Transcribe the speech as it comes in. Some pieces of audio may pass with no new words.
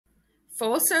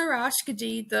Fósa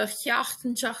Gadi the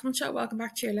Hyacht welcome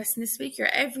back to your lesson this week, your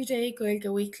everyday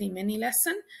Gaeilge weekly mini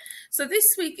lesson. So this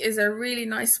week is a really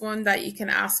nice one that you can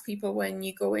ask people when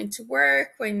you go into work,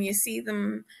 when you see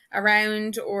them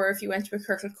around, or if you went to a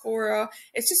Fluent Course.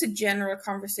 It's just a general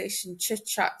conversation, chit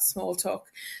chat, small talk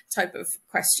type of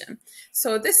question.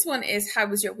 So this one is, how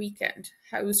was your weekend?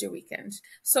 How was your weekend?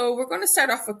 So we're going to start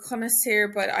off with Cunis here,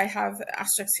 but I have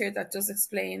asterisks here that does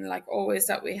explain, like always,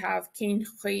 that we have Cén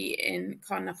Chuí in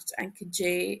Connacht and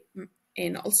Gaeilge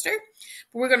in Ulster.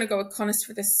 But we're going to go with Cunis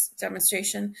for this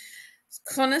demonstration.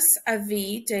 Cunis a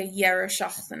bhí de dhearr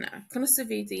seachtaine. Cunis a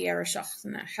bhí de dhearr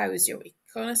seachtaine. How was your week?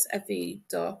 Cunis a bhí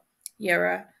de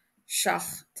dhearr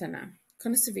seachtaine.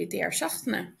 Cunis a bhí de dhearr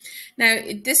seachtaine. Now,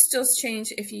 this does change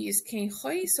if you use Cén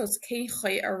Chuí, so it's Cén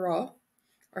Chuí a rá,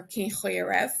 or Cén Chuí a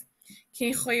raibh.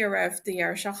 Cén Chuí a raibh de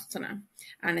dhearr seachtaine,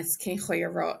 and it's Cén Chuí a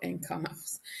rá in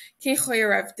Connacht. Cén Chuí a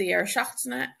raibh de dhearr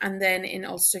seachtaine, and then in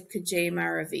Ulster, Gaeilge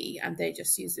mar a bhí, and they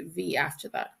just use a V after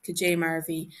that. Gaeilge mar a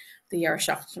bhí de dhearr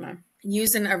seachtaine.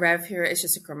 Using a rev here is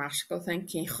just a grammatical thing,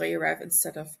 Cén Chuí a raibh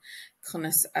instead of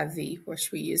Cunis a bhí, which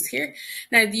we use here.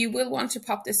 Now, you will want to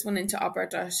pop this one into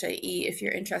obair.ie if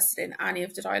you're interested in any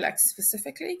of the dialects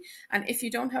specifically. And if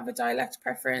you don't have a dialect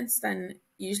preference, then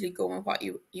usually go with what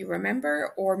you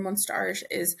remember, or Munster Irish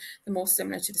is the most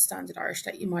similar to the standard Irish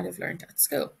that you might have learned at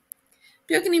school.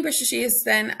 Beagani Brishishi is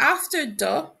then after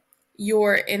the,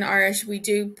 you're in Irish, we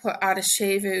do add a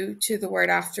shevu to the word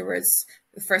afterwards,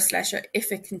 the first letter, if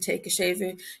it can take a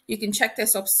shevu. You can check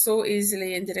this up so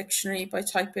easily in the dictionary by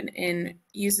typing in,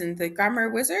 using the grammar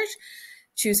wizard,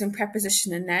 choosing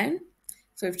preposition and noun.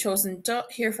 So we've chosen du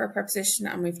here for a preposition,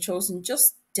 and we've chosen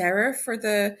just dera for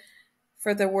the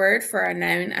word for our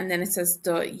noun, and then it says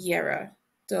du dhearr,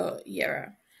 du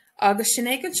dhearr. Agus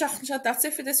Sinead Shachensha, that's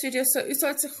it for this video. So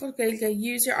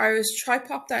use your Irish, try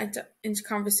pop that into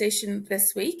conversation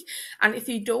this week. And if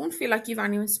you don't feel like you've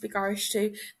anyone to speak Irish to,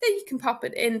 then you can pop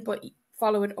it in, but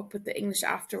follow it up with the English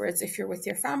afterwards if you're with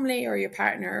your family or your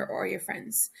partner or your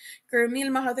friends. Gurmil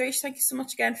Mahadrish, thank you so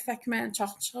much again for Fekma and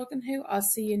Chachenshagan, who I'll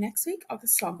see you next week.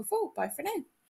 August Slán go fóill. Bye for now.